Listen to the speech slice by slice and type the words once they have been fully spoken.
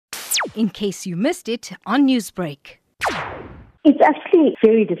in case you missed it on Newsbreak. It's actually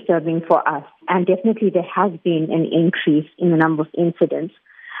very disturbing for us, and definitely there has been an increase in the number of incidents.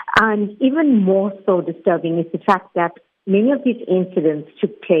 And even more so disturbing is the fact that many of these incidents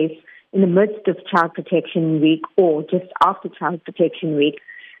took place in the midst of Child Protection Week or just after Child Protection Week.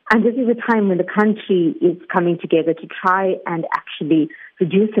 And this is a time when the country is coming together to try and actually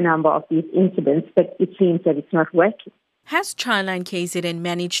reduce the number of these incidents, but it seems that it's not working. Has Childline KZN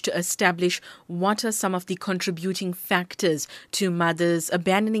managed to establish what are some of the contributing factors to mothers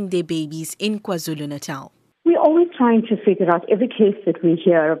abandoning their babies in KwaZulu-Natal? We're always trying to figure out, every case that we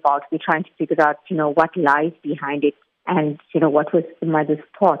hear about, we're trying to figure out, what lies behind it and, what was the mother's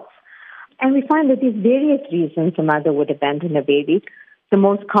thoughts. And we find that there's various reasons a mother would abandon a baby. The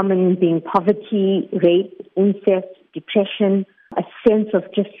most common being poverty, rape, incest, depression, a sense of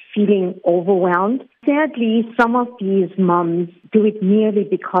just feeling overwhelmed. Sadly, some of these moms do it merely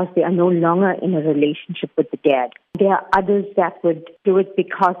because they are no longer in a relationship with the dad. There are others that would do it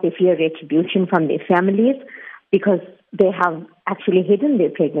because they fear retribution from their families, because they have actually hidden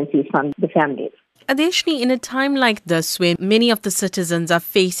their pregnancies from the families. Adheshini, in a time like this where many of the citizens are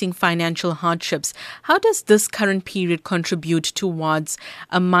facing financial hardships, how does this current period contribute towards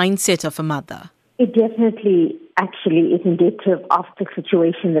a mindset of a mother? It definitely actually is indicative of the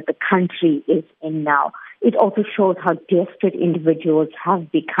situation that the country is in now. It also shows how desperate individuals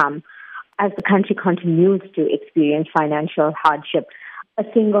have become as the country continues to experience financial hardship. A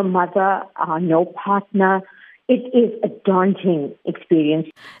single mother, no partner, it is a daunting experience.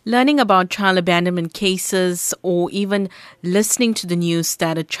 Learning about child abandonment cases or even listening to the news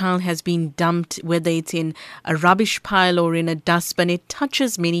that a child has been dumped, whether it's in a rubbish pile or in a dustbin, it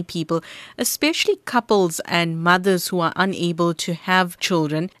touches many people, especially couples and mothers who are unable to have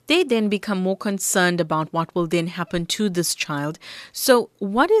children. They then become more concerned about what will then happen to this child. So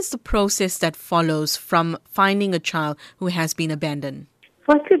what is the process that follows from finding a child who has been abandoned?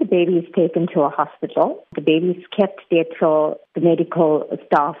 Firstly, the baby is taken to a hospital. The baby is kept there till the medical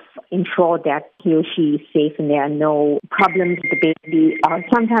staff ensure that he or she is safe and there are no problems with the baby.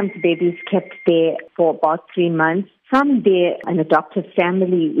 Sometimes the baby is kept there for about 3 months. From there, an adoptive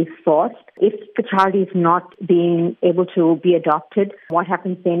family is sourced. If the child is not being able to be adopted, what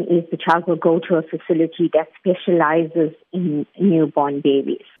happens then is the child will go to a facility that specializes in newborn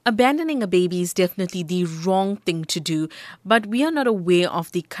babies. Abandoning a baby is definitely the wrong thing to do, but we are not aware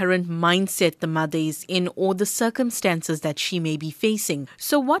of the current mindset the mother is in or the circumstances that she may be facing.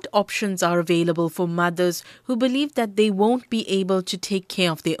 So what options are available for mothers who believe that they won't be able to take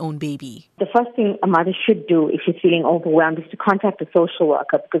care of their own baby? The first thing a mother should do if she's feeling overwhelmed is to contact a social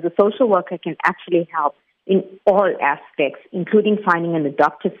worker, because a social worker can actually help in all aspects, including finding an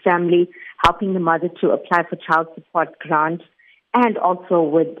adoptive family, helping the mother to apply for child support grants, and also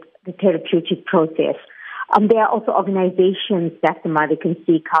with the therapeutic process. There are also organizations that the mother can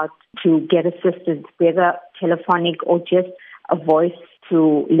seek out to get assistance, whether telephonic or just a voice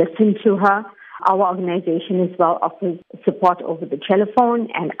to listen to her. Our organization as well offers support over the telephone,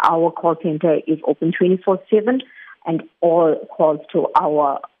 and our call center is open 24/7, and all calls to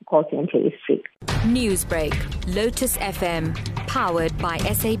our call center is free. Newsbreak, Lotus FM, powered by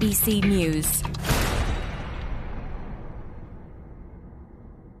SABC News.